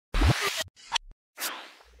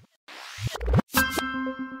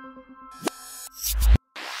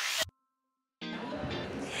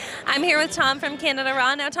I'm here with Tom from Canada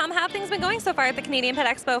Raw. Now, Tom, how have things been going so far at the Canadian Pet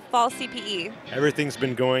Expo Fall CPE? Everything's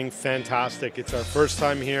been going fantastic. It's our first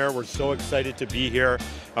time here. We're so excited to be here.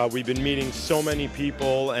 We've been meeting so many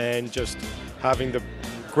people and just having the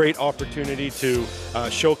great opportunity to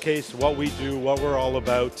showcase what we do, what we're all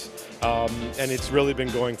about, and it's really been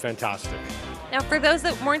going fantastic. Now, for those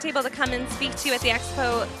that weren't able to come and speak to you at the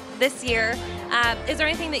Expo this year, is there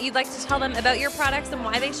anything that you'd like to tell them about your products and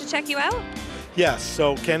why they should check you out? Yes,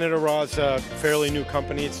 so Canada Raw is a fairly new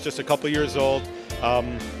company. It's just a couple years old.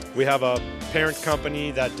 We have a parent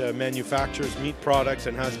company that manufactures meat products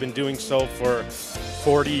and has been doing so for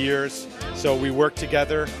 40 years. So we work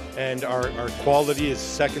together and our quality is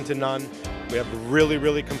second to none. We have really,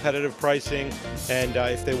 really competitive pricing. And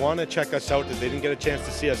if they want to check us out, if they didn't get a chance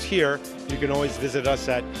to see us here, you can always visit us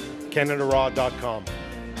at canadaraw.com.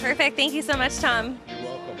 Perfect. Thank you so much, Tom. You're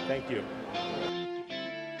welcome. Thank you.